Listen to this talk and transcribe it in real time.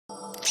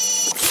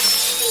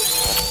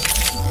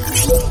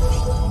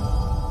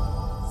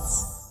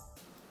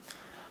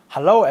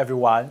Hello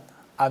everyone,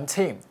 I'm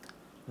Tim,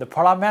 the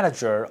product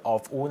manager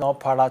of UNO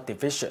product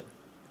division.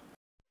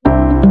 In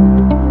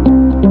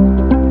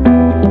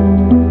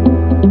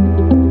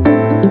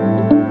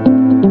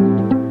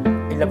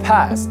the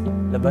past,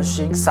 the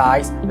machine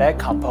size that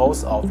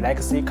composed of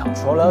legacy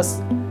controllers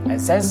and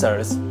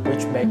sensors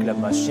which make the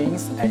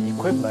machines and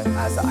equipment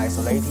as an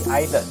isolated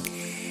island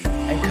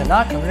and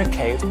cannot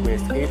communicate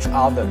with each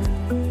other.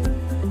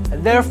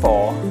 And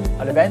therefore,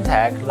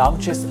 Advantech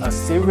launches a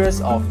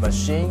series of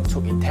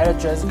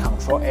machine-to-intelligence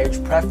control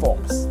edge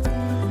platforms,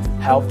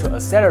 help to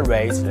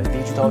accelerate the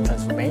digital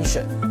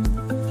transformation.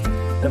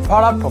 The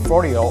product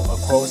portfolio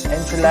across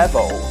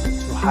entry-level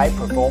to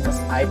high-performance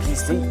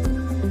IPC,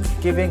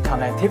 giving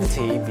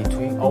connectivity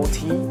between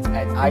OT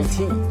and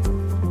IT.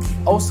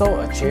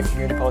 Also achieve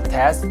multiple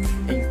tasks,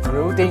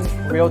 including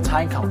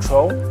real-time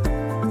control,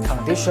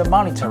 condition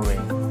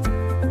monitoring,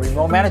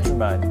 remote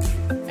management,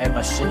 and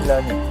machine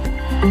learning.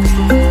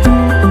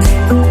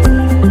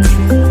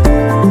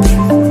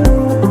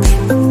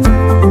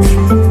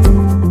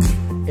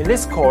 In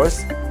this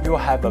course, you will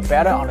have a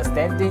better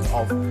understanding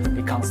of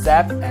the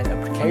concept and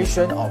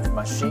application of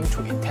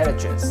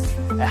machine-to-intelligence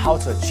and how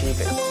to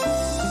achieve it.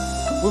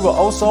 We will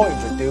also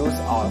introduce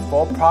our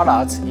 4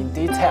 products in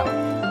detail.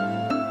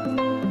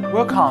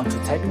 Welcome to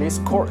take this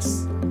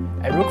course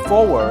and look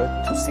forward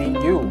to seeing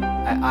you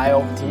at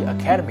IoT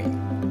Academy.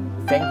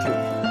 Thank you.